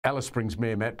Alice Springs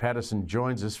Mayor Matt Paterson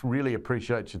joins us. Really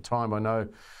appreciate your time. I know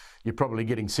you're probably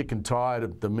getting sick and tired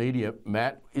of the media,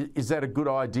 Matt. Is that a good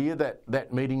idea,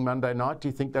 that meeting Monday night? Do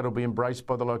you think that'll be embraced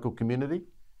by the local community?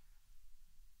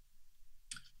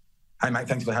 Hey, mate,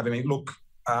 thanks for having me. Look,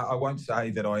 I won't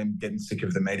say that I'm getting sick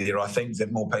of the media. I think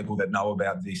that more people that know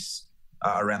about this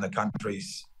around the country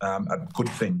is a good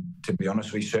thing, to be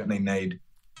honest. We certainly need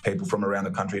people from around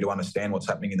the country to understand what's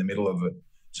happening in the middle of it.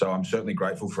 So I'm certainly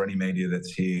grateful for any media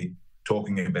that's here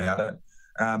talking about it.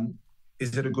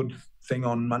 Is it a good thing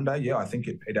on Monday? Yeah, I think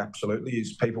it absolutely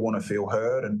is. People want to feel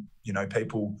heard, and, you know,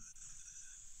 people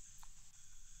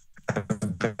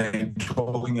have been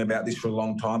talking about this for a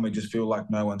long time. We just feel like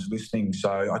no one's listening.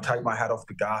 So I take my hat off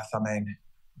to Garth. I mean,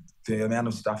 the amount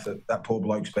of stuff that poor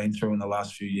bloke's been through in the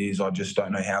last few years, I just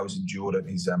don't know how he's endured it.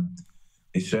 He's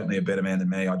certainly a better man than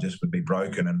me. I just would be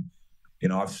broken. And, you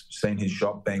know, I've seen his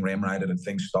shop being ram raided and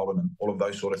things stolen and all of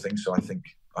those sort of things. So I think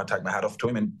I take my hat off to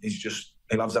him, and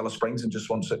he loves Alice Springs and just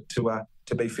wants it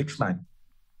to be fixed, mate.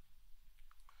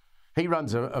 He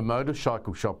runs a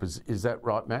motorcycle shop. Is that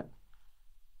right, Matt?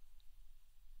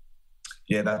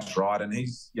 Yeah, that's right. And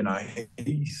he's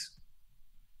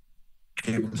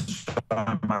given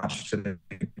so much to the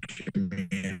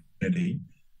community.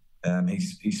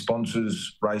 He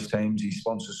sponsors race teams. He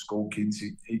sponsors school kids.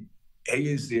 He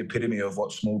is the epitome of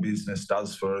what small business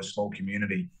does for a small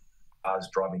community. Cars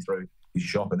driving through his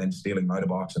shop and then stealing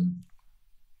motorbikes, and,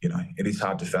 you know, it is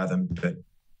hard to fathom. But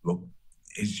look,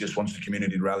 he just wants the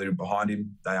community to rally behind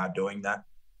him. They are doing that,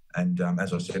 and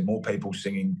as I said, more people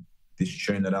singing this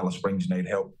tune that Alice Springs need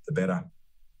help, the better.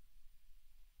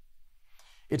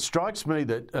 It strikes me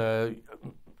that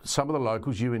some of the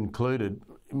locals, you included,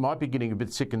 might be getting a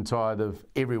bit sick and tired of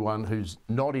everyone who's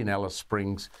not in Alice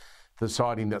Springs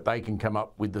deciding that they can come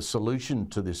up with the solution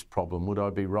to this problem. Would I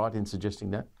be right in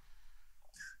suggesting that?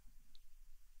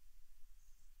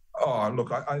 Oh,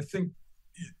 look, I think,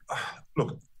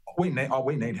 look, we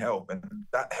need help, and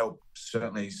that help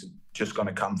certainly is just going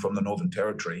to come from the Northern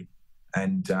Territory.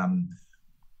 And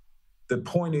the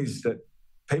point is that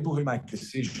people who make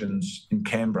decisions in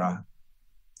Canberra,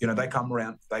 you know, they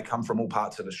come from all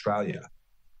parts of Australia.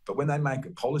 But when they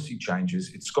make policy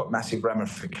changes, it's got massive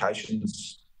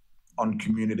ramifications on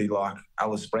community like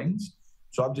Alice Springs.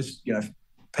 So I'm just, you know,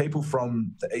 people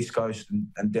from the East Coast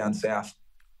and down south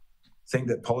think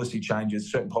that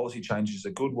certain policy changes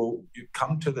are good. Well, you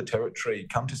come to the Territory,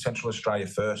 come to Central Australia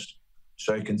first,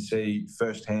 so you can see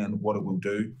firsthand what it will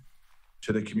do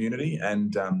to the community.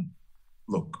 And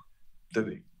look,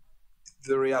 the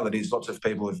reality is lots of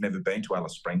people have never been to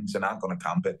Alice Springs and aren't going to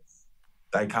come, but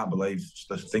they can't believe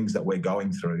the things that we're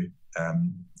going through.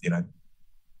 You know,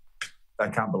 they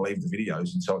can't believe the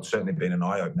videos, and so it's certainly been an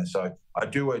eye-opener. So I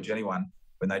do urge anyone,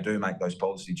 when they do make those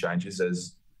policy changes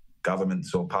as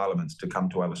governments or parliaments, to come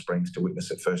to Alice Springs to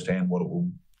witness it firsthand,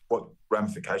 what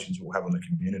ramifications it will have on the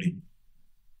community.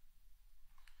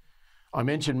 I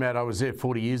mentioned, Matt, I was there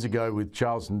 40 years ago with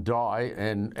Charles and Di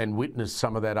and witnessed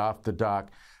some of that after-dark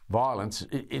violence.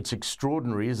 It's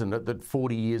extraordinary, isn't it, that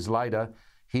 40 years later,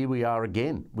 here we are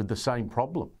again with the same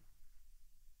problem.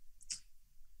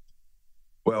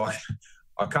 Well,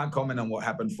 I can't comment on what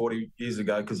happened 40 years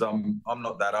ago because I'm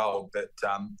not that old, but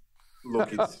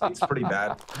look, it's pretty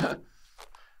bad.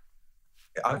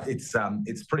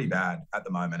 It's pretty bad at the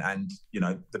moment, and, you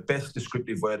know, the best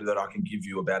descriptive word that I can give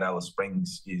you about Alice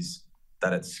Springs is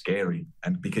that it's scary,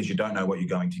 and because you don't know what you're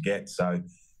going to get. So,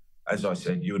 as I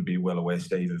said, you would be well aware,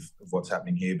 Steve, of what's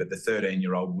happening here. But the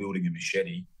 13-year-old wielding a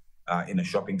machete in a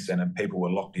shopping centre, people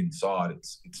were locked inside.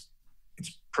 It's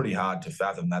pretty hard to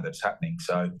fathom that it's happening.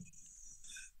 So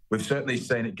we've certainly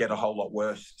seen it get a whole lot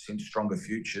worse since Stronger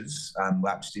Futures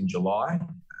lapsed in July.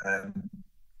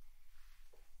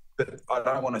 But I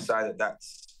don't want to say that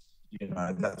that's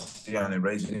the only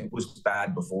reason. It was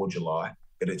bad before July,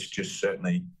 but it's just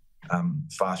certainly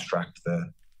fast-tracked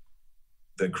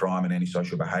the crime and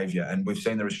antisocial behaviour. And we've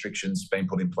seen the restrictions being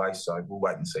put in place, so we'll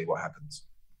wait and see what happens.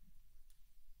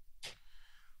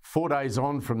 4 days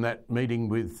on from that meeting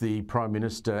with the Prime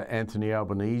Minister, Anthony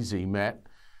Albanese, Matt,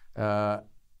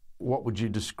 what would you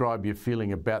describe your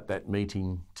feeling about that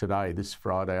meeting today, this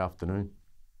Friday afternoon?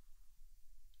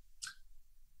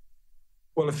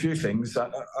 Well, a few things. I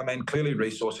mean, clearly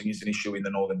resourcing is an issue in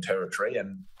the Northern Territory,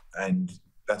 and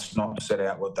that's not to set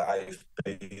out what the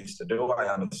AFP is to do.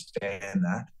 I understand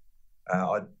that.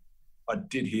 I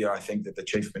did hear, I think, that the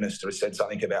Chief Minister has said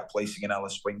something about policing in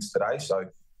Alice Springs today, so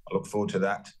I look forward to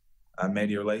that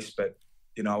media release. But,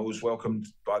 you know, I was welcomed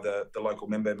by the local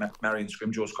member, Marion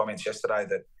Scrimjaw's comments yesterday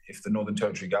that if the Northern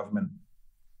Territory government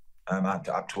aren't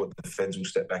up to it, the feds will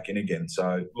step back in again.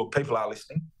 So, look, people are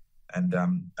listening, And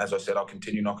as I said, I'll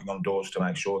continue knocking on doors to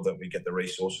make sure that we get the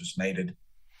resources needed.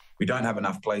 We don't have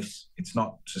enough police. It's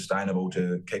not sustainable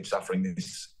to keep suffering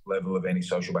this level of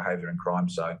antisocial behaviour and crime.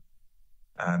 So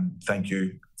thank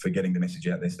you for getting the message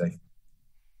out there, Steve.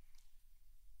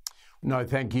 No,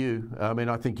 thank you. I mean,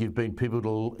 I think you've been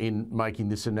pivotal in making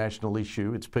this a national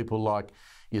issue. It's people like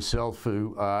yourself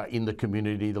who are in the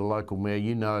community, the local mayor.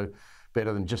 You know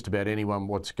better than just about anyone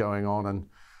what's going on. And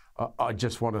I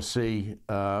just want to see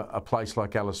a place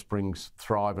like Alice Springs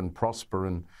thrive and prosper.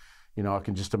 And, you know, I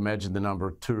can just imagine the number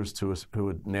of tourists who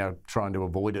are now trying to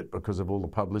avoid it because of all the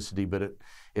publicity, but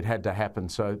it had to happen.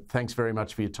 So thanks very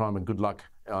much for your time and good luck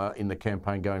in the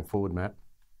campaign going forward, Matt.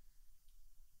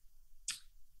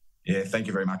 Yeah, thank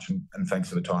you very much, and thanks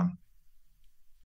for the time.